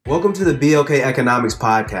Welcome to the BOK Economics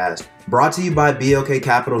Podcast, brought to you by BOK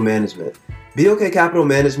Capital Management. BOK Capital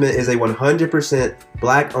Management is a 100%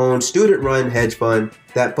 Black-owned, student-run hedge fund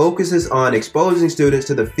that focuses on exposing students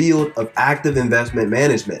to the field of active investment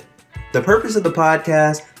management. The purpose of the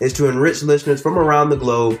podcast is to enrich listeners from around the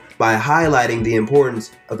globe by highlighting the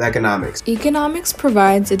importance of economics. Economics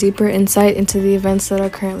provides a deeper insight into the events that are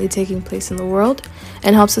currently taking place in the world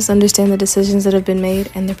and helps us understand the decisions that have been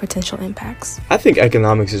made and their potential impacts. I think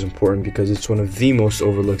economics is important because it's one of the most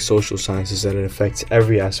overlooked social sciences that it affects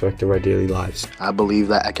every aspect of our daily lives. I believe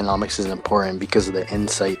that economics is important because of the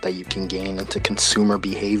insight that you can gain into consumer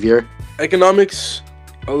behavior. Economics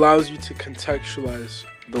allows you to contextualize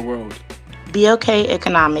the world. BOK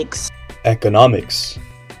Economics. Economics.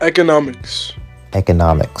 Economics.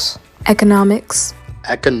 Economics. Economics.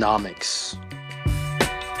 Economics.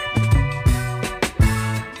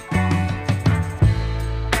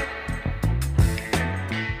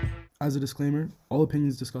 As a disclaimer, all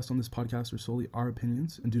opinions discussed on this podcast are solely our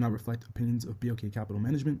opinions and do not reflect opinions of BOK Capital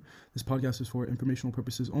Management. This podcast is for informational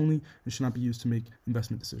purposes only and should not be used to make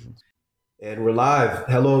investment decisions. And we're live.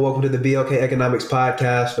 Hello and welcome to the BOK Economics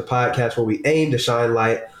Podcast, the podcast where we aim to shine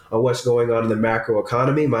light on what's going on in the macro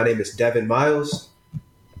economy. My name is Devin Miles.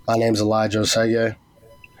 My name is Elijah Oseye.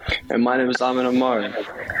 And my name is Amin Amar.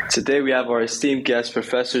 Today we have our esteemed guest,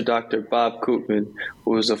 Professor Dr. Bob Koopman,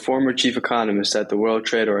 who is a former chief economist at the World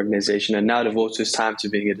Trade Organization and now devotes his time to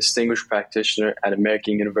being a distinguished practitioner at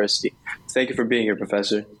American University. Thank you for being here,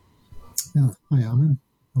 Professor. Yeah. Hi, Amin.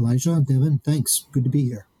 Elijah, Devin, thanks. Good to be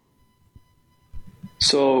here.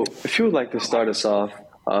 So, if you would like to start us off,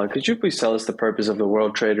 could you please tell us the purpose of the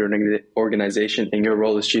World Trade Organization and your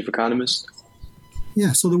role as chief economist?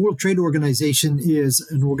 Yeah, so the World Trade Organization is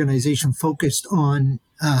an organization focused on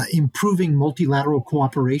improving multilateral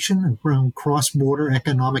cooperation around cross-border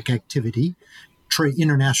economic activity,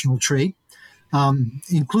 international trade,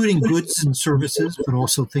 including goods and services, but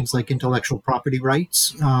also things like intellectual property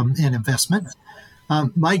rights and investment.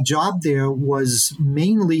 My job there was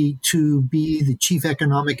mainly to be the chief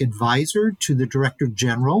economic advisor to the director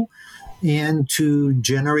general and to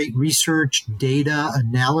generate research, data,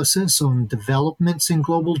 analysis on developments in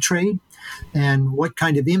global trade and what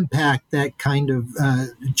kind of impact that kind of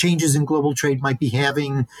changes in global trade might be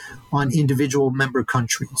having on individual member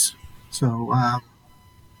countries. So I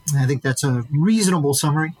think that's a reasonable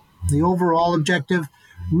summary. The overall objective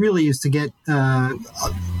really is to get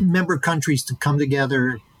member countries to come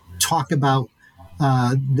together, talk about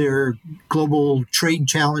their global trade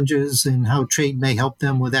challenges and how trade may help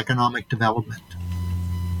them with economic development.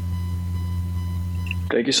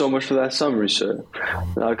 Thank you so much for that summary, sir.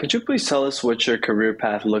 Could you please tell us what your career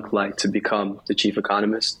path looked like to become the chief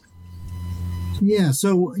economist? Yeah,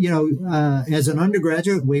 so, as an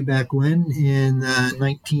undergraduate way back when in the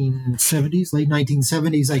late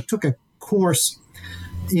 1970s, I took a course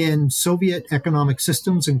in Soviet economic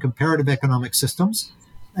systems and comparative economic systems.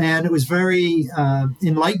 And it was very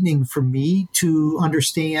enlightening for me to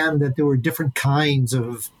understand that there were different kinds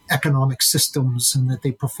of economic systems and that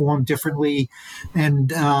they performed differently.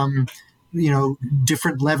 And,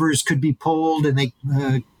 different levers could be pulled and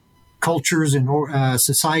cultures and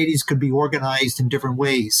societies could be organized in different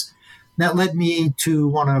ways. That led me to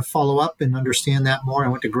want to follow up and understand that more. I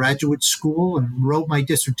went to graduate school and wrote my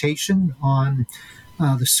dissertation on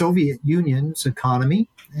the Soviet Union's economy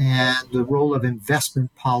and the role of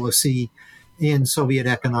investment policy in Soviet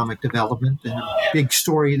economic development. And a big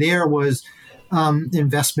story there was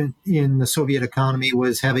investment in the Soviet economy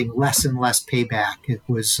was having less and less payback. It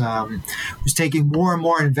was taking more and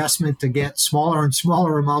more investment to get smaller and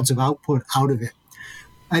smaller amounts of output out of it.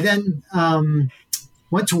 I then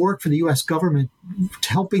went to work for the U.S. government,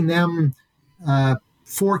 helping them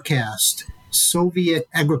forecast Soviet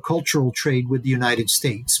agricultural trade with the United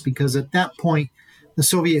States, because at that point, the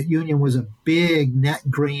Soviet Union was a big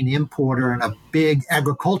net grain importer and a big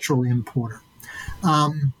agricultural importer.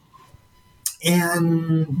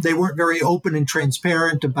 And they weren't very open and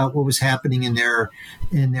transparent about what was happening in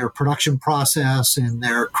their production process and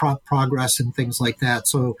their crop progress and things like that.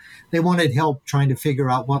 So they wanted help trying to figure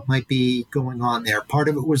out what might be going on there. Part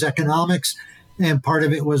of it was economics, and part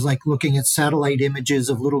of it was like looking at satellite images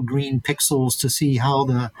of little green pixels to see how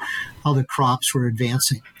the crops were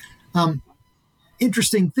advancing.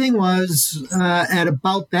 Interesting thing was, at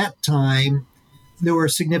about that time, there were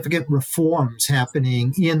significant reforms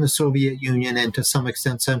happening in the Soviet Union and to some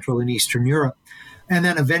extent Central and Eastern Europe. And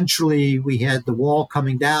then eventually we had the wall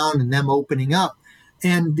coming down and them opening up.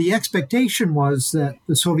 And the expectation was that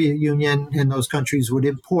the Soviet Union and those countries would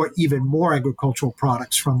import even more agricultural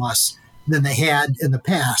products from us than they had in the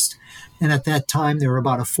past. And at that time, there were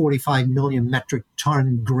about a 45 million metric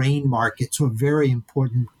ton grain market, so a very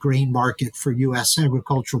important grain market for U.S.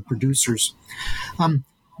 agricultural producers.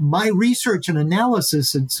 My research and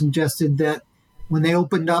analysis had suggested that when they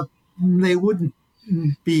opened up, they wouldn't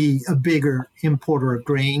be a bigger importer of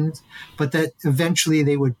grains, but that eventually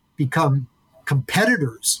they would become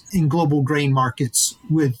competitors in global grain markets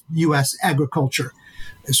with U.S. agriculture.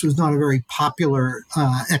 This was not a very popular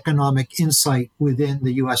economic insight within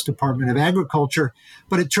the U.S. Department of Agriculture,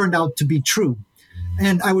 but it turned out to be true.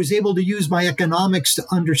 And I was able to use my economics to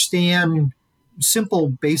understand simple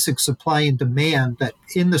basic supply and demand, that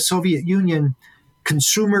in the Soviet Union,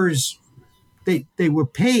 consumers, they were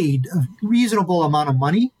paid a reasonable amount of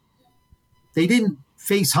money. They didn't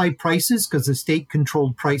face high prices because the state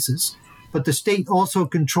controlled prices, but the state also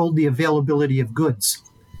controlled the availability of goods.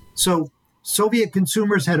 So Soviet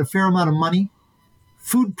consumers had a fair amount of money.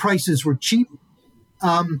 Food prices were cheap.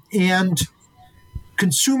 And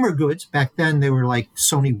consumer goods, back then they were like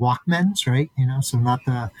Sony Walkmans, right? So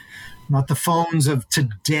not the phones of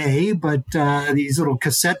today, but these little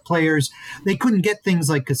cassette players. They couldn't get things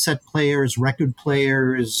like cassette players, record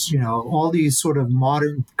players, all these sort of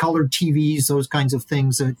modern color TVs, those kinds of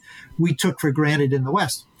things that we took for granted in the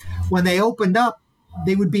West. When they opened up,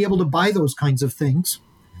 they would be able to buy those kinds of things,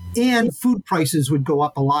 and food prices would go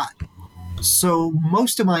up a lot. So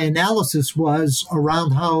most of my analysis was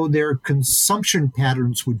around how their consumption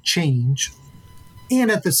patterns would change,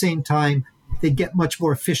 and at the same time, they get much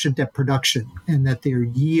more efficient at production, and that their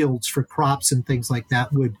yields for crops and things like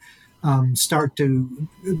that would start to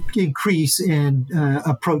increase and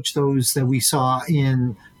approach those that we saw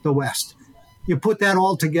in the West. You put that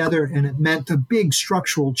all together, and it meant a big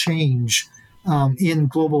structural change in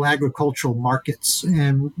global agricultural markets.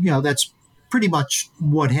 And, that's pretty much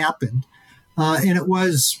what happened. And it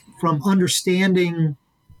was from understanding,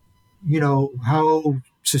 how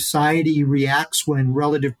society reacts when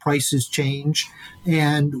relative prices change,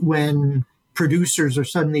 and when producers are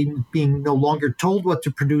suddenly being no longer told what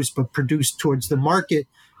to produce, but produced towards the market,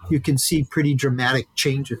 you can see pretty dramatic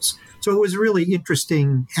changes. So it was a really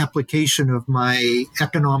interesting application of my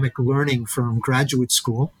economic learning from graduate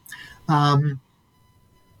school. And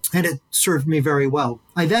it served me very well.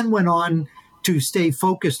 I then went on to stay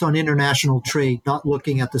focused on international trade, not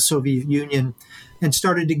looking at the Soviet Union, and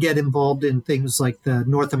started to get involved in things like the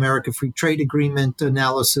North America Free Trade Agreement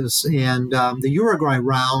analysis and the Uruguay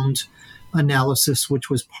Round analysis, which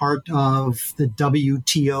was part of the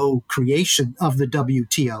W.T.O. creation of the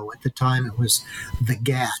W.T.O. At the time, it was the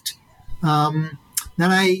GATT.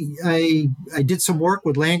 Then I did some work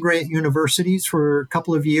with land-grant universities for a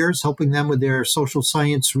couple of years, helping them with their social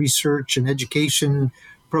science research and education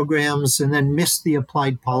programs, and then missed the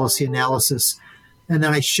applied policy analysis. And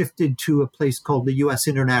then I shifted to a place called the U.S.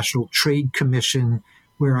 International Trade Commission,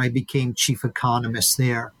 where I became chief economist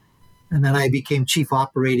there. And then I became chief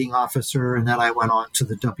operating officer, and then I went on to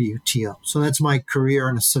the W.T.O. So that's my career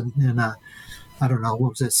in a I don't know,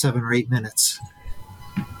 what was it, 7 or 8 minutes.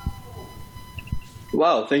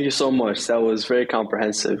 Wow, thank you so much. That was very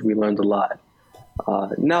comprehensive. We learned a lot.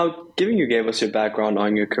 Now, given you gave us your background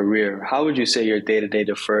on your career, how would you say your day-to-day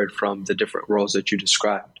differed from the different roles that you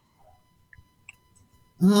described?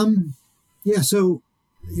 So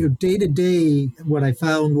day-to-day, what I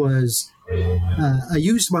found was I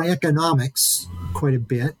used my economics quite a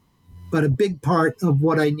bit, but a big part of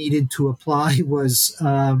what I needed to apply was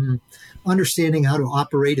understanding how to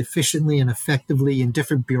operate efficiently and effectively in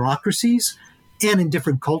different bureaucracies and in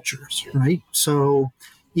different cultures, right? So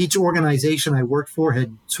each organization I worked for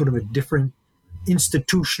had sort of a different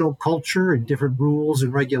institutional culture and different rules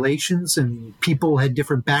and regulations, and people had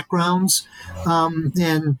different backgrounds.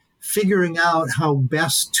 And figuring out how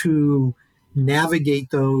best to navigate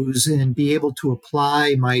those and be able to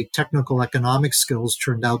apply my technical economic skills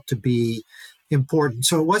turned out to be important.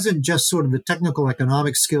 So it wasn't just sort of the technical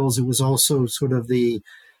economic skills, it was also sort of the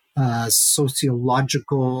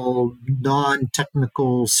sociological,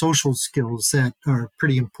 non-technical social skills that are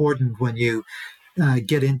pretty important when you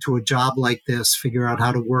get into a job like this, figure out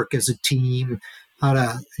how to work as a team, how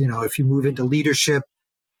to, if you move into leadership,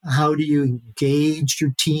 how do you engage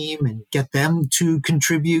your team and get them to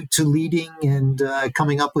contribute to leading and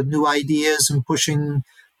coming up with new ideas and pushing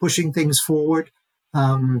things forward.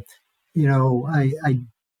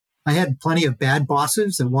 I had plenty of bad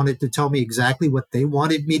bosses that wanted to tell me exactly what they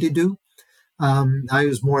wanted me to do. I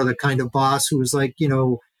was more the kind of boss who was like,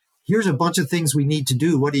 here's a bunch of things we need to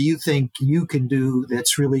do. What do you think you can do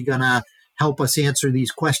that's really going to help us answer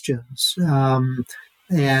these questions? And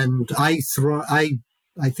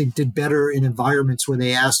I think did better in environments where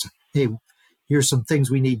they asked, hey, here's some things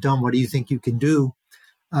we need done. What do you think you can do?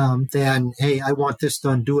 Than, hey, I want this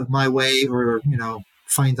done, do it my way, or,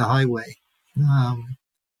 find the highway.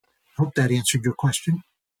 Hope that answered your question.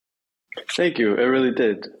 Thank you. It really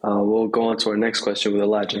did. We'll go on to our next question with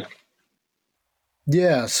Elijah.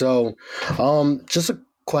 Yeah, so just a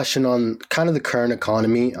question on kind of the current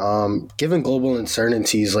economy. Given global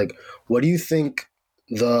uncertainties, like, what do you think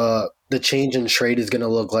the change in trade is going to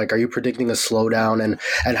look like? Are you predicting a slowdown?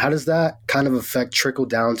 And how does that kind of trickle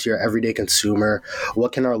down to your everyday consumer?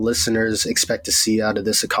 What can our listeners expect to see out of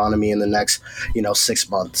this economy in the next, 6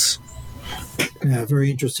 months? Yeah,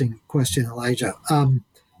 very interesting question, Elijah.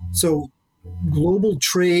 So global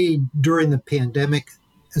trade during the pandemic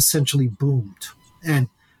essentially boomed. And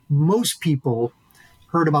most people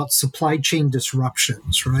heard about supply chain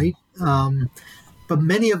disruptions, right? But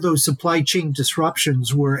many of those supply chain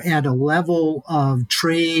disruptions were at a level of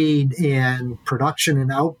trade and production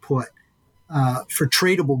and output for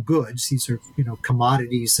tradable goods. These are,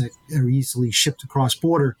 commodities that are easily shipped across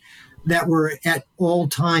border that were at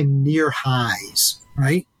all-time near highs,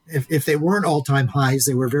 right? If they weren't all-time highs,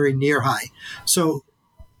 they were very near high. So,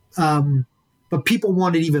 but people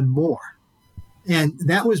wanted even more. And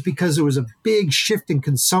that was because there was a big shift in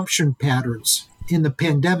consumption patterns. In the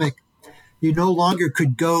pandemic, you no longer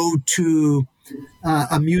could go to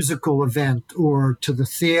a musical event or to the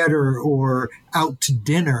theater or out to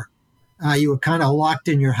dinner. You were kind of locked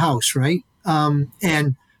in your house, right?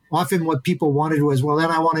 And often what people wanted was, well, then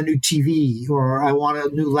I want a new TV, or I want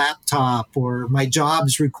a new laptop, or my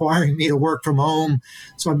job's requiring me to work from home,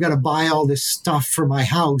 so I've got to buy all this stuff for my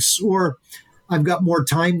house, or I've got more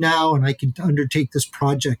time now and I can undertake this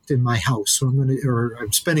project in my house. So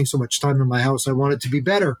I'm spending so much time in my house, I want it to be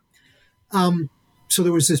better. So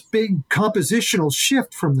there was this big compositional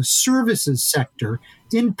shift from the services sector,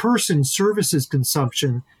 in-person services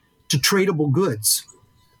consumption, to tradable goods.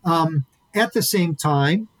 At the same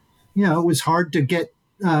time, it was hard to get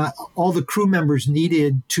all the crew members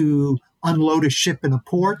needed to unload a ship in a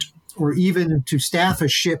port, or even to staff a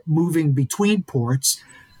ship moving between ports.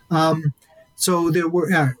 So there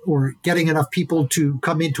were, or getting enough people to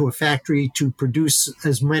come into a factory to produce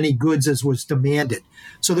as many goods as was demanded.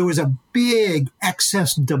 So there was a big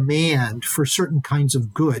excess demand for certain kinds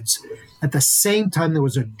of goods. At the same time, there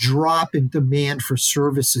was a drop in demand for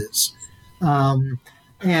services. And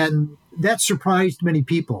that surprised many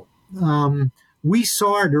people. We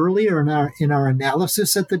saw it earlier in our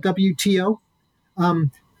analysis at the W.T.O.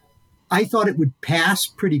 I thought it would pass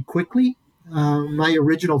pretty quickly. My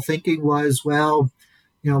original thinking was, well,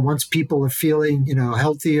 once people are feeling,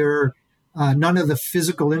 healthier, none of the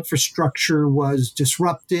physical infrastructure was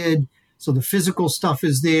disrupted. So the physical stuff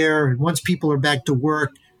is there. And once people are back to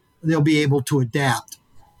work, they'll be able to adapt.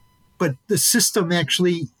 But the system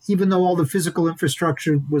actually, even though all the physical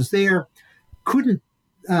infrastructure was there, couldn't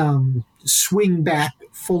swing back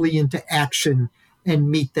fully into action and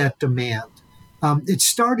meet that demand. It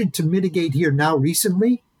started to mitigate here now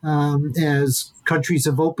recently, as countries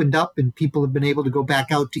have opened up and people have been able to go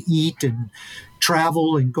back out to eat and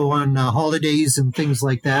travel and go on holidays and things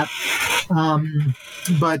like that.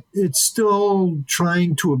 But it's still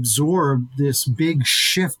trying to absorb this big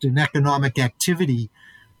shift in economic activity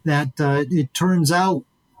that it turns out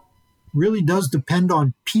really does depend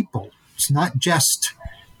on people. It's not just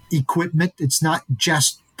equipment. It's not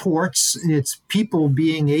just ports. It's people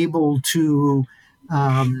being able to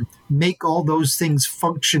make all those things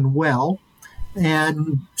function well.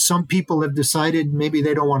 And some people have decided maybe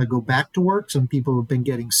they don't want to go back to work. Some people have been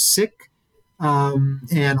getting sick.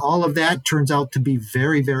 And all of that turns out to be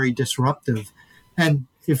very, very disruptive. And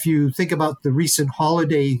if you think about the recent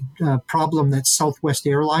holiday problem that Southwest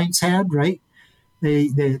Airlines had, right?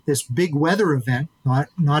 This big weather event,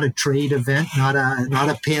 not a trade event, not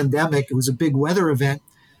a pandemic. It was a big weather event,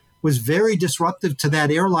 was very disruptive to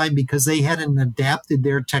that airline because they hadn't adapted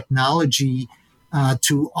their technology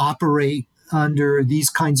to operate under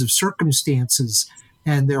these kinds of circumstances,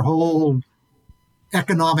 and their whole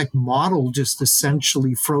economic model just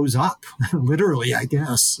essentially froze up, literally, I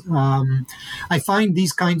guess. I find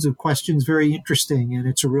these kinds of questions very interesting, and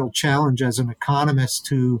it's a real challenge as an economist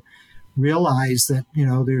to realize that,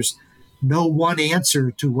 there's no one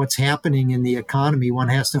answer to what's happening in the economy. One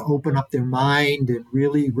has to open up their mind and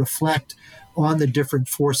really reflect on the different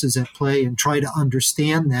forces at play and try to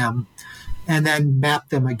understand them, and then map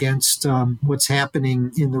them against what's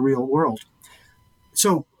happening in the real world.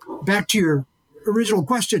 So back to your original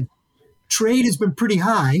question, trade has been pretty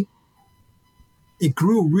high. It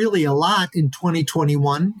grew really a lot in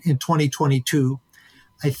 2021 and 2022.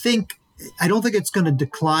 I think I don't think it's going to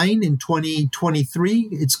decline in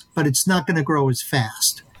 2023. But it's not going to grow as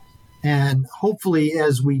fast. And hopefully,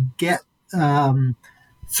 as we get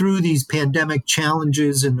through these pandemic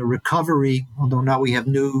challenges and the recovery, although now we have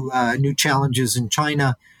new challenges in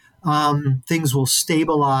China, things will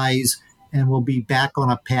stabilize and we'll be back on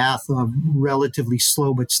a path of relatively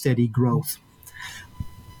slow but steady growth.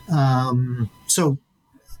 So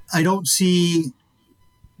I don't see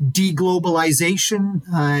deglobalization.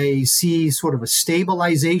 I see sort of a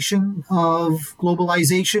stabilization of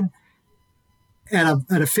globalization at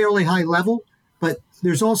a fairly high level, but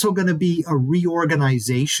there's also going to be a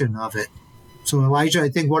reorganization of it. So, Elijah, I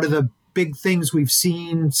think one of the big things we've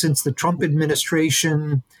seen since the Trump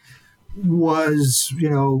administration was,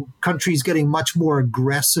 countries getting much more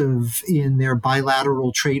aggressive in their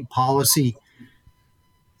bilateral trade policy.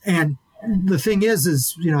 And the thing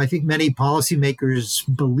is, I think many policymakers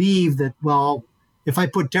believe that, well, if I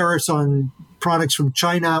put tariffs on products from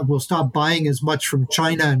China, we'll stop buying as much from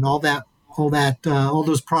China, and all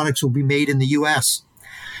those products will be made in the U.S.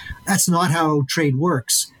 That's not how trade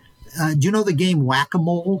works. Do you know the game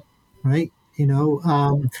Whack-A-Mole, right?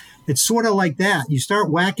 It's sort of like that. You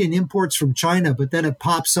start whacking imports from China, but then it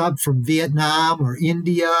pops up from Vietnam or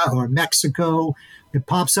India or Mexico. It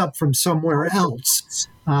pops up from somewhere else.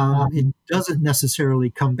 It doesn't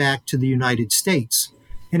necessarily come back to the United States.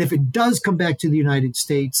 And if it does come back to the United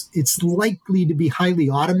States, it's likely to be highly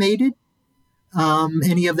automated,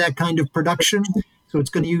 any of that kind of production. So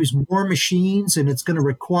it's going to use more machines, and it's going to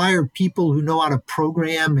require people who know how to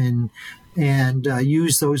program and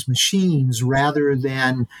use those machines rather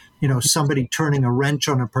than, somebody turning a wrench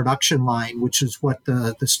on a production line, which is what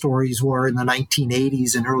the stories were in the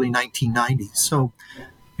 1980s and early 1990s. So,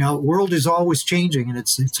 the world is always changing, and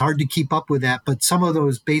it's hard to keep up with that. But some of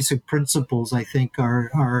those basic principles, I think,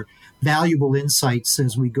 are valuable insights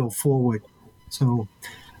as we go forward. So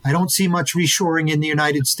I don't see much reshoring in the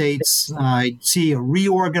United States. I see a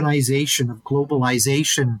reorganization of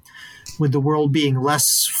globalization, with the world being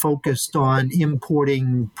less focused on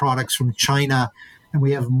importing products from China, and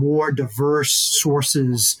we have more diverse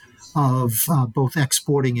sources of both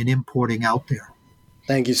exporting and importing out there.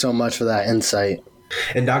 Thank you so much for that insight.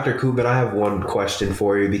 And Dr. Koopman, I have one question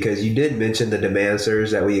for you, because you did mention the demand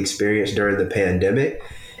surge that we experienced during the pandemic.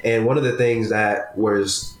 And one of the things that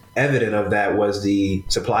was evident of that was the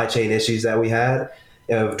supply chain issues that we had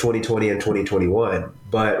of 2020 and 2021.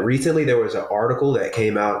 But recently there was an article that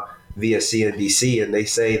came out via CNBC, and they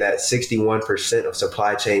say that 61% of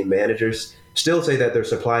supply chain managers still say that their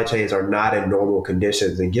supply chains are not in normal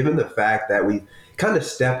conditions. And given the fact that we kind of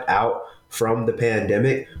stepped out from the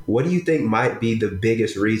pandemic, what do you think might be the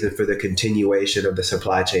biggest reason for the continuation of the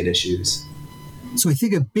supply chain issues? So I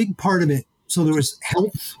think a big part of it, so there was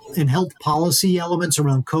health and health policy elements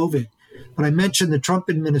around COVID, but I mentioned the Trump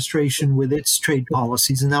administration with its trade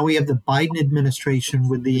policies, and now we have the Biden administration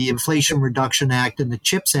with the Inflation Reduction Act and the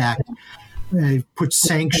CHIPS Act. They've put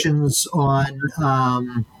sanctions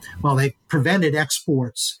on, they prevented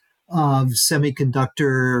exports of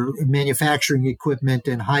semiconductor manufacturing equipment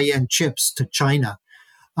and high-end chips to China.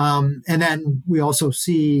 And then we also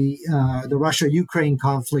see the Russia-Ukraine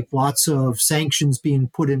conflict, lots of sanctions being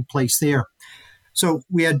put in place there. So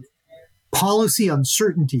we had policy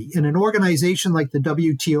uncertainty. In an organization like the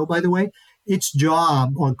W.T.O, by the way, its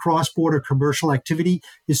job on cross-border commercial activity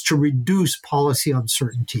is to reduce policy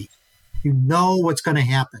uncertainty. You know what's going to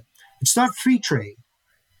happen. It's not free trade.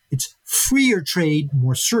 It's freer trade,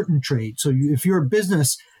 more certain trade. So if you're a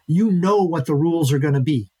business, you know what the rules are going to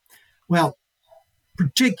be. Well,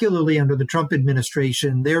 particularly under the Trump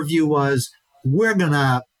administration, their view was, we're going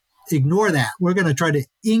to ignore that. We're going to try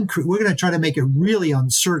to make it really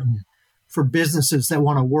uncertain for businesses that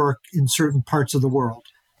want to work in certain parts of the world.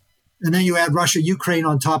 And then you add Russia, Ukraine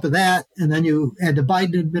on top of that, and then you add the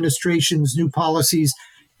Biden administration's new policies,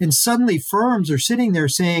 and suddenly firms are sitting there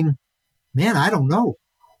saying, man, I don't know.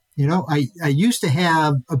 I used to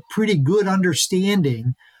have a pretty good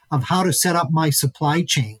understanding of how to set up my supply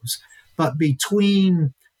chains. But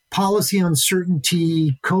between policy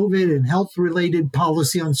uncertainty, COVID and health-related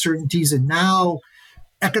policy uncertainties, and now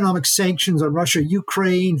economic sanctions on Russia,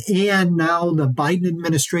 Ukraine, and now the Biden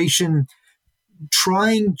administration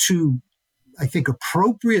trying to, I think,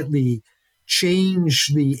 appropriately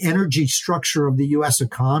change the energy structure of the U.S.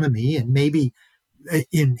 economy and maybe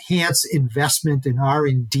enhance investment in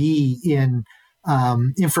R&D in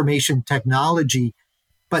information technology.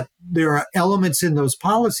 But there are elements in those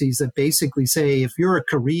policies that basically say, if you're a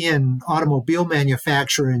Korean automobile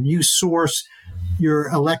manufacturer and you source your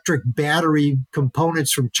electric battery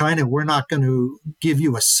components from China, we're not going to give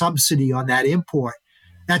you a subsidy on that import.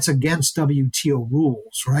 that's against WTO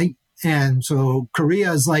rules, right? And so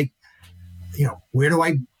Korea is like,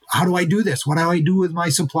 how do I do this? What do I do with my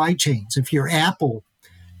supply chains? If you're Apple,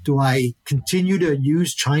 do I continue to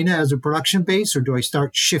use China as a production base, or do I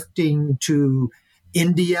start shifting to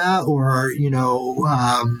India or,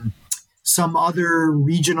 some other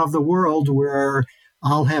region of the world where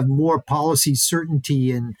I'll have more policy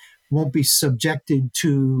certainty and won't be subjected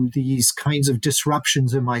to these kinds of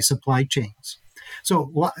disruptions in my supply chains?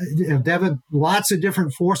 So, Devin, lots of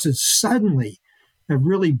different forces suddenly have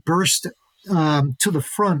really burst to the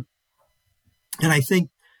front. And I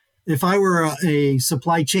think if I were a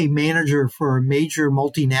supply chain manager for a major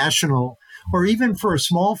multinational, or even for a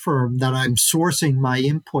small firm that I'm sourcing my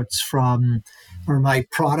inputs from or my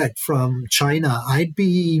product from China, I'd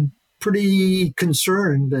be pretty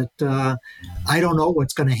concerned that I don't know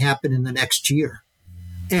what's going to happen in the next year.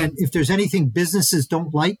 And if there's anything businesses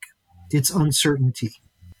don't like, it's uncertainty.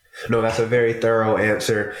 No, that's a very thorough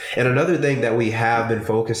answer. And another thing that we have been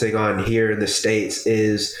focusing on here in the States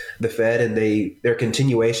is the Fed and their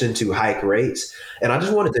continuation to hike rates. And I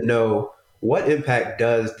just wanted to know, what impact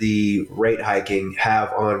does the rate hiking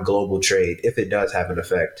have on global trade, if it does have an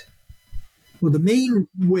effect? Well, the main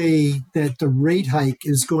way that the rate hike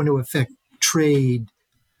is going to affect trade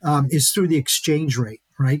is through the exchange rate,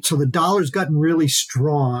 right? So the dollar's gotten really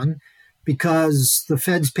strong because the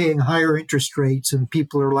Fed's paying higher interest rates, and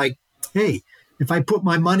people are like, hey, if I put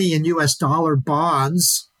my money in US dollar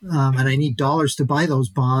bonds and I need dollars to buy those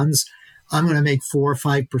bonds, I'm going to make 4 or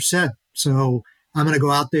 5%. So I'm going to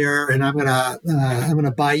go out there and I'm going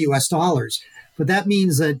to buy US dollars. But that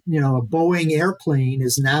means that, a Boeing airplane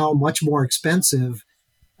is now much more expensive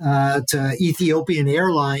to Ethiopian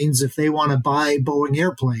Airlines if they want to buy Boeing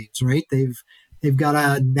airplanes, right? They've got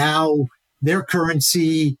to now, their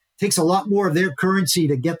currency takes a lot more of their currency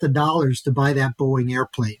to get the dollars to buy that Boeing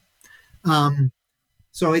airplane.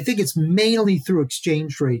 So I think it's mainly through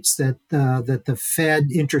exchange rates that the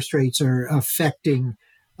Fed interest rates are affecting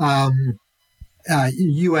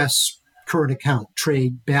U.S. current account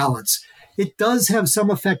trade balance. It does have some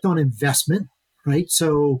effect on investment, right?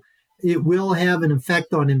 So it will have an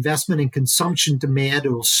effect on investment and consumption demand.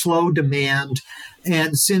 It will slow demand.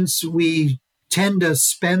 And since we tend to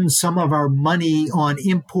spend some of our money on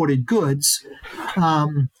imported goods,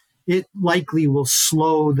 it likely will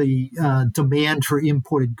slow the demand for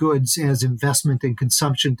imported goods as investment and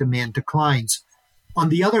consumption demand declines. On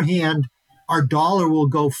the other hand, our dollar will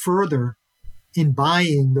go further in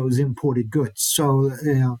buying those imported goods. So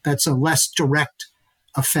that's a less direct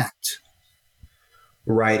effect.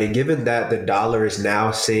 Right. And given that the dollar is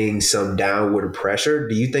now seeing some downward pressure,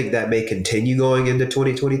 do you think that may continue going into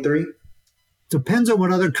 2023? Depends on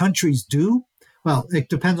what other countries do. Well, it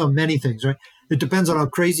depends on many things, right? It depends on how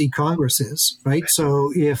crazy Congress is, right?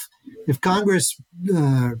 So if Congress,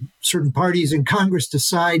 certain parties in Congress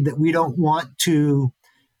decide that we don't want to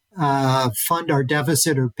fund our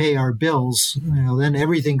deficit or pay our bills, then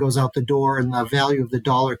everything goes out the door and the value of the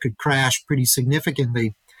dollar could crash pretty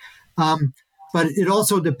significantly. But it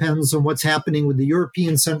also depends on what's happening with the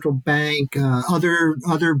European Central Bank,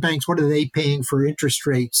 other banks. What are they paying for interest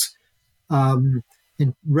rates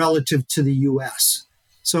relative to the U.S.?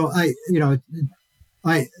 So I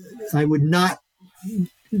would not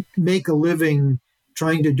make a living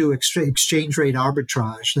trying to do exchange rate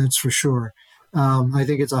arbitrage. That's for sure. I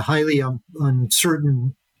think it's a highly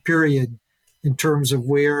uncertain period in terms of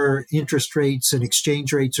where interest rates and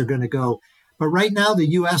exchange rates are going to go. But right now, the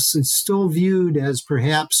U.S. is still viewed as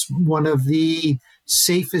perhaps one of the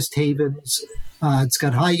safest havens. It's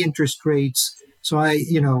got high interest rates. So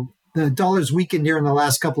the dollar's weakened here in the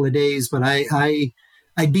last couple of days, but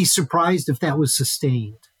I'd be surprised if that was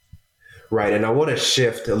sustained. Right. And I want to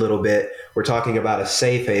shift a little bit. We're talking about a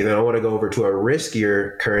safe haven. I want to go over to a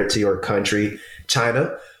riskier currency or country,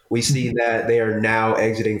 China. We see that they are now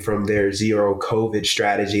exiting from their zero COVID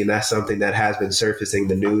strategy. And that's something that has been surfacing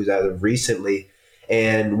the news as of recently.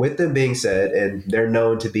 And with them being said, and they're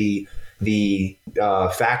known to be the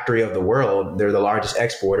factory of the world, they're the largest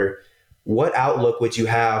exporter. What outlook would you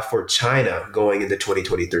have for China going into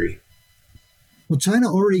 2023? Well,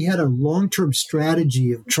 China already had a long-term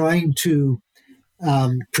strategy of trying to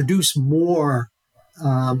produce more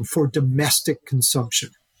for domestic consumption.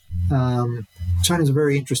 China's a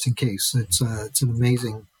very interesting case. It's an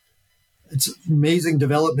amazing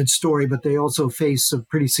development story, but they also face some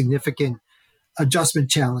pretty significant adjustment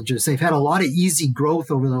challenges. They've had a lot of easy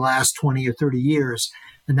growth over the last 20 or 30 years,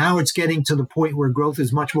 and now it's getting to the point where growth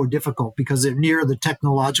is much more difficult because they're near the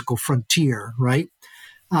technological frontier, right?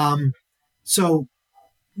 So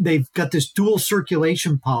they've got this dual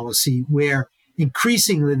circulation policy where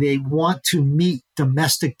increasingly they want to meet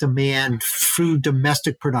domestic demand through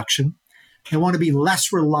domestic production. They want to be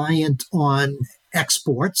less reliant on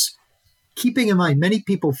exports. Keeping in mind, many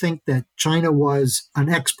people think that China was an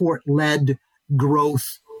export-led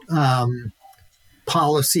growth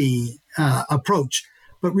policy approach,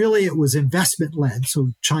 but really it was investment-led.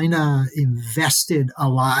 So China invested a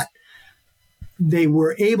lot. They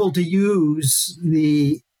were able to use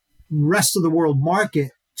the rest of the world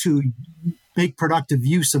market to make productive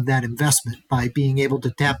use of that investment by being able to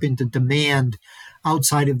tap into demand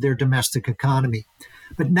outside of their domestic economy.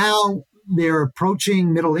 But now they're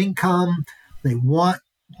approaching middle income. They want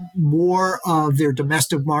more of their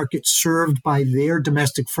domestic market served by their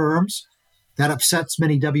domestic firms. That upsets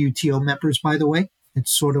many WTO members, by the way.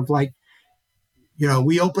 It's sort of like,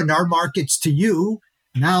 we opened our markets to you.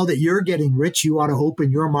 Now that you're getting rich, you ought to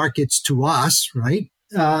open your markets to us, right?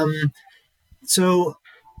 So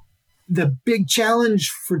the big challenge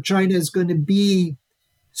for China is going to be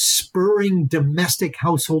spurring domestic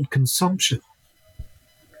household consumption.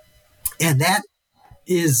 And that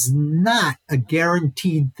is not a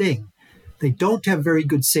guaranteed thing. They don't have very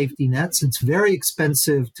good safety nets. It's very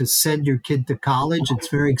expensive to send your kid to college. It's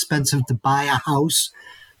very expensive to buy a house.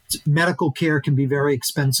 Medical care can be very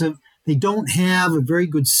expensive. They don't have a very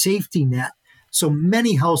good safety net. So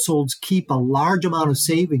many households keep a large amount of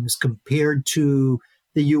savings compared to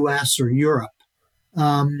the US or Europe.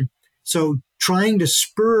 So trying to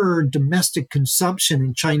spur domestic consumption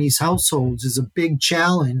in Chinese households is a big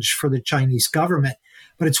challenge for the Chinese government,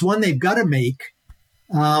 but it's one they've got to make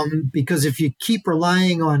because if you keep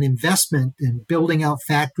relying on investment and building out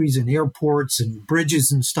factories and airports and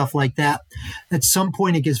bridges and stuff like that, at some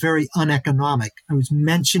point it gets very uneconomic. I was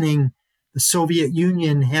mentioning the Soviet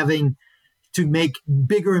Union having to make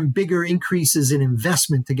bigger and bigger increases in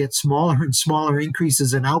investment to get smaller and smaller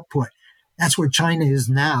increases in output. That's where China is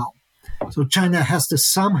now. So China has to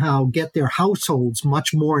somehow get their households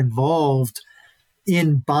much more involved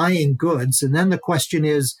in buying goods. And then the question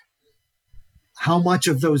is, how much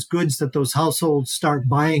of those goods that those households start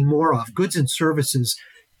buying more of, goods and services,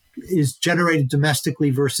 is generated domestically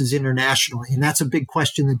versus internationally? And that's a big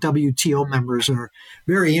question that WTO members are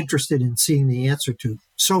very interested in seeing the answer to.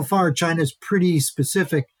 So far, China's pretty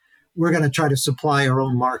specific. We're going to try to supply our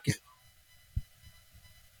own market.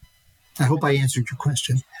 I hope I answered your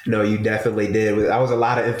question. No, you definitely did. That was a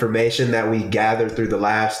lot of information that we gathered through the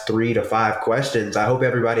last 3 to 5 questions. I hope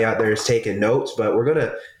everybody out there is taking notes, but we're going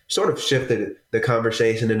to sort of shift the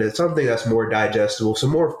conversation into something that's more digestible, some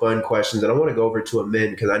more fun questions. And I want to go over to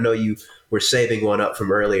Amin because I know you were saving one up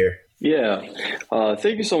from earlier. Yeah.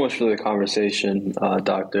 Thank you so much for the conversation,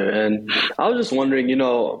 Doctor. And I was just wondering,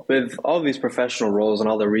 with all these professional roles and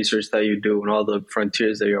all the research that you do and all the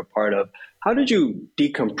frontiers that you're a part of, how did you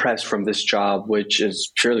decompress from this job, which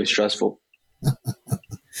is purely stressful?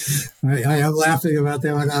 I am laughing about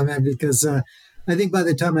that one, Ahmed, because I think by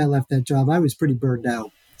the time I left that job, I was pretty burned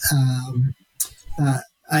out.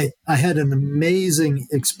 I had an amazing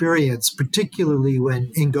experience, particularly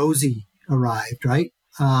when Ngozi arrived, right?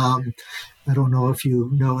 I don't know if you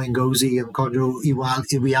know Ngozi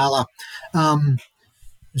Iweala.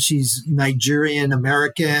 She's Nigerian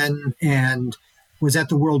American and was at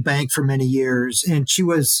the World Bank for many years. And she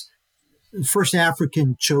was the first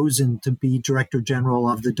African chosen to be Director General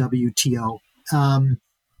of the WTO. And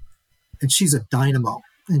she's a dynamo.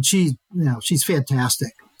 And she's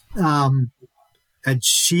fantastic. And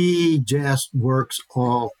she just works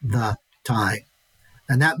all the time.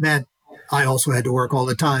 And that meant I also had to work all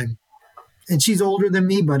the time. And she's older than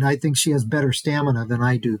me, but I think she has better stamina than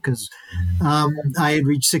I do because I had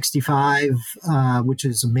reached 65, which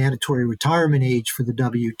is a mandatory retirement age for the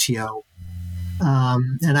WTO.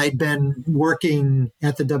 And I'd been working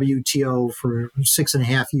at the WTO for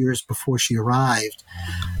 6.5 years before she arrived.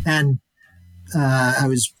 And I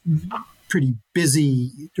was pretty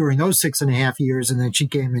busy during those 6.5 years, and then she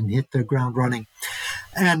came and hit the ground running.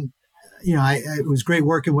 And, it was great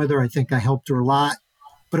working with her. I think I helped her a lot.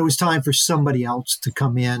 But it was time for somebody else to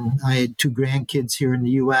come in. I had 2 grandkids here in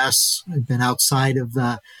the U.S. I'd been outside of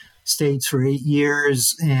the States for 8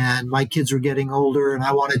 years, and my kids were getting older, and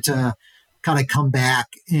I wanted to kind of come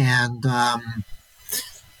back and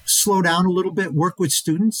slow down a little bit, work with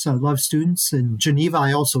students. I love students. In Geneva,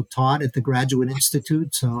 I also taught at the Graduate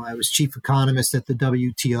Institute. So I was chief economist at the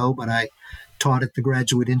WTO, but I taught at the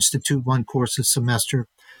Graduate Institute 1 course a semester.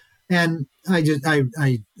 And I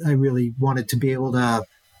really wanted to be able to,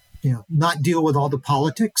 not deal with all the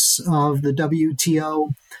politics of the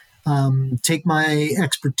WTO, take my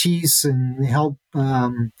expertise and help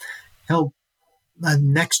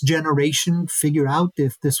next generation figure out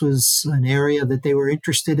if this was an area that they were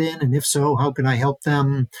interested in, and if so, how could I help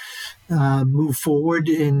them move forward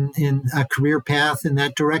in a career path in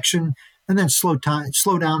that direction, and then slow down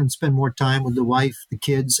and spend more time with the wife, the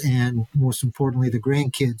kids, and most importantly, the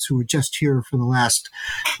grandkids who were just here for the last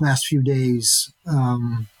few days,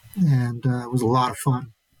 and it was a lot of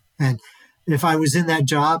fun. And if I was in that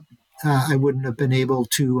job, I wouldn't have been able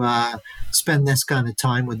to spend this kind of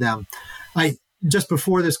time with them. Just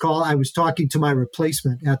before this call, I was talking to my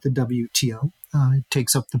replacement at the W.T.O. It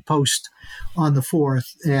takes up the post on the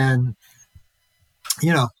 4th. And,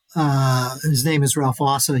 his name is Ralph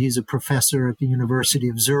Ossa. He's a professor at the University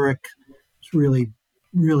of Zurich. He's really,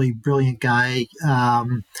 really brilliant guy.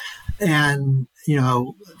 And,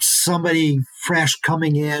 somebody fresh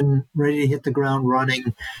coming in, ready to hit the ground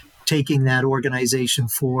running, taking that organization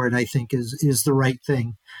forward, I think is the right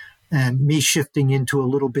thing. And me shifting into a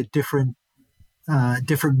little bit different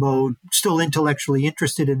mode, still intellectually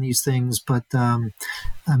interested in these things, but I'm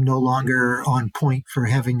no longer on point for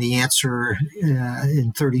having the answer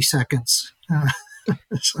in 30 seconds.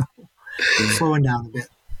 So slowing down a bit.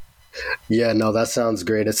 Yeah, no, that sounds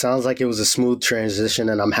great. It sounds like it was a smooth transition,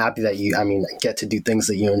 and I'm happy that you get to do things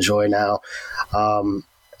that you enjoy now.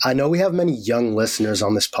 I know we have many young listeners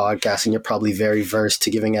on this podcast, and you're probably very versed to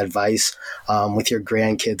giving advice with your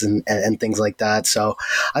grandkids and things like that. So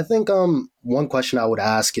I think one question I would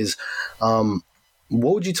ask is, what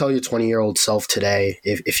would you tell your 20-year-old self today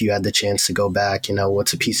if you had the chance to go back?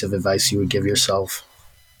 What's a piece of advice you would give yourself?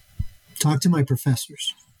 Talk to my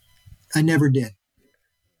professors. I never did.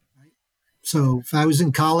 So if I was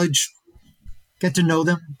in college, get to know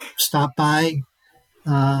them, stop by,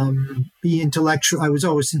 be intellectual. I was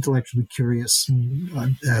always intellectually curious.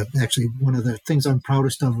 And, actually, one of the things I'm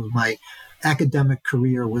proudest of my academic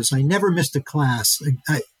career was I never missed a class,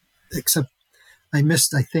 except I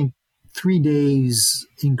missed, I think, 3 days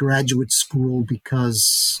in graduate school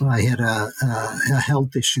because I had a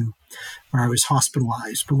health issue where I was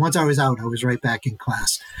hospitalized. But once I was out, I was right back in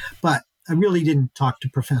class. But I really didn't talk to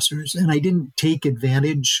professors, and I didn't take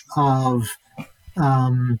advantage of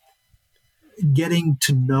getting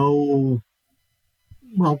to know,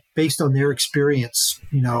 based on their experience,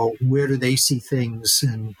 where do they see things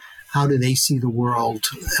and how do they see the world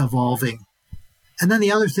evolving. And then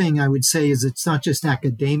the other thing I would say is it's not just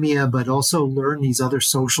academia, but also learn these other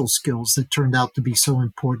social skills that turned out to be so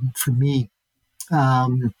important for me.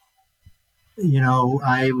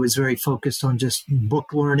 I was very focused on just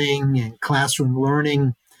book learning and classroom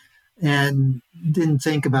learning and didn't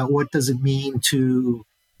think about what does it mean to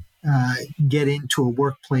get into a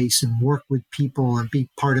workplace and work with people and be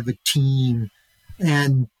part of a team.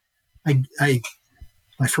 And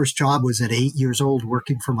my first job was at 8 years old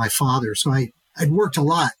working for my father. So I'd worked a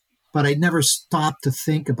lot, but I'd never stopped to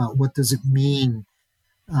think about what does it mean.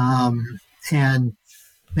 And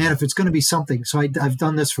man, if it's going to be something, so I've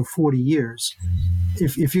done this for 40 years.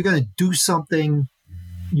 If you're going to do something,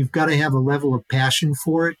 you've got to have a level of passion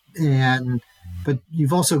for it. But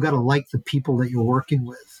you've also got to like the people that you're working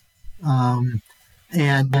with. And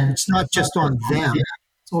it's not just on them,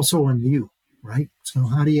 it's also on you, right? So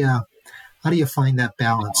how do you find that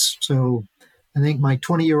balance? So I think my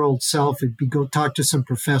 20-year-old self would be go talk to some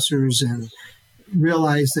professors and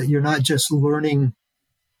realize that you're not just learning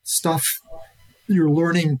stuff, you're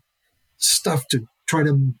learning stuff to try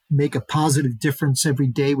to make a positive difference every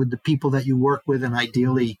day with the people that you work with and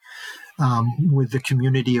ideally with the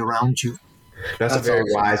community around you. That's a very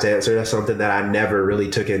wise answer. That's something that I never really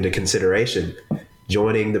took into consideration.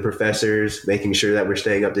 Joining the professors, making sure that we're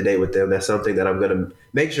staying up to date with them. That's something that I'm going to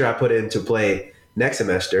make sure I put into play next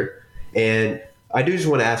semester. And I do just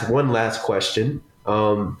want to ask one last question.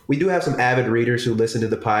 We do have some avid readers who listen to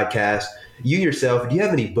the podcast. You yourself, do you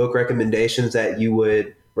have any book recommendations that you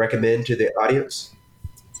would recommend to the audience?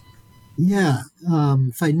 Yeah.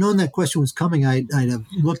 If I'd known that question was coming, I'd have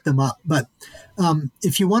looked them up. But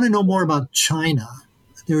if you want to know more about China,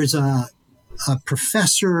 there is a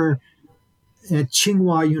professor at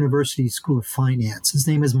Tsinghua University School of Finance. His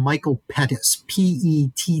name is Michael Pettis,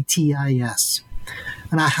 Pettis.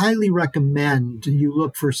 And I highly recommend you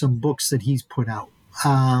look for some books that he's put out.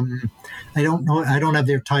 I don't know. I don't have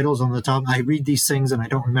their titles on the top. I read these things and I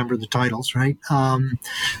don't remember the titles, right?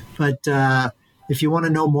 But if you want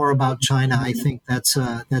to know more about China, I think that's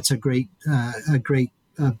a great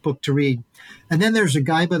book to read. And then there's a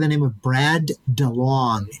guy by the name of Brad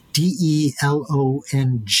DeLong, DeLong,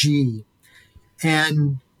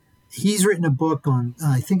 and he's written a book on.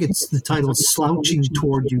 I think it's the title is "Slouching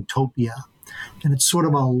Toward Utopia." And it's sort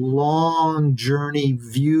of a long journey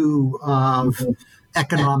view of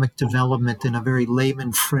economic development in a very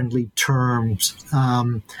layman-friendly terms.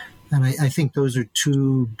 And I think those are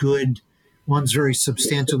two good. One's very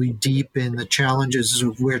substantially deep in the challenges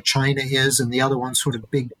of where China is, and the other one's sort of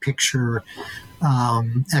big picture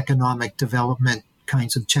economic development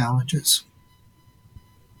kinds of challenges.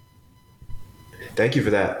 Thank you for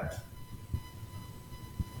that.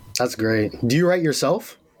 That's great. Do you write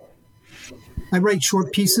yourself? I write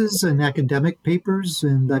short pieces and academic papers,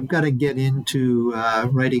 and I've got to get into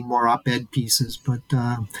writing more op-ed pieces. But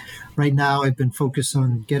right now, I've been focused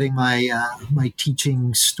on getting my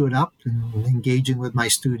teaching stood up and engaging with my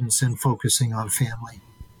students and focusing on family.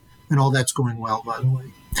 And all that's going well, by the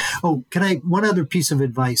way. Oh, one other piece of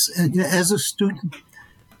advice. As a student,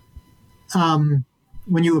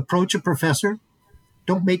 when you approach a professor,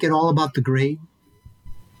 don't make it all about the grade.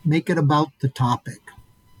 Make it about the topic,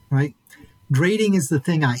 right? Grading is the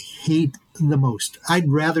thing I hate the most.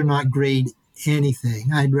 I'd rather not grade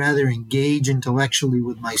anything. I'd rather engage intellectually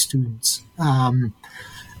with my students. And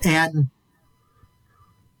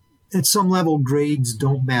at some level, grades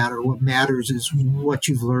don't matter. What matters is what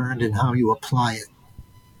you've learned and how you apply it.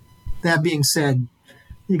 That being said,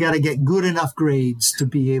 you got to get good enough grades to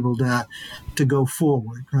be able to go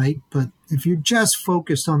forward, right? But if you're just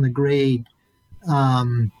focused on the grade,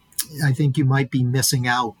 I think you might be missing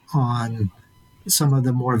out on some of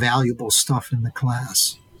the more valuable stuff in the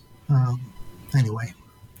class. Anyway,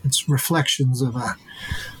 it's reflections of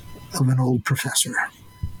an old professor.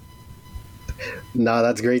 No,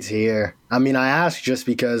 that's great to hear. I mean, I ask just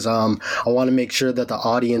because I want to make sure that the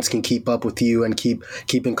audience can keep up with you and keep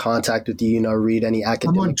in contact with you. Read any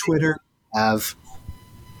academic. I'm on Twitter.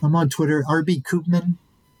 I'm on Twitter. RB Koopman.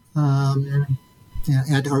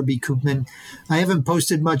 At RB Koopman. I haven't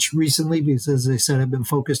posted much recently because, as I said, I've been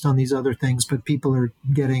focused on these other things, but people are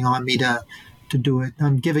getting on me to do it.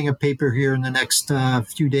 I'm giving a paper here in the next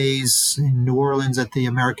few days in New Orleans at the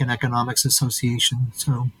American Economics Association.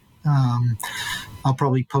 So I'll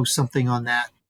probably post something on that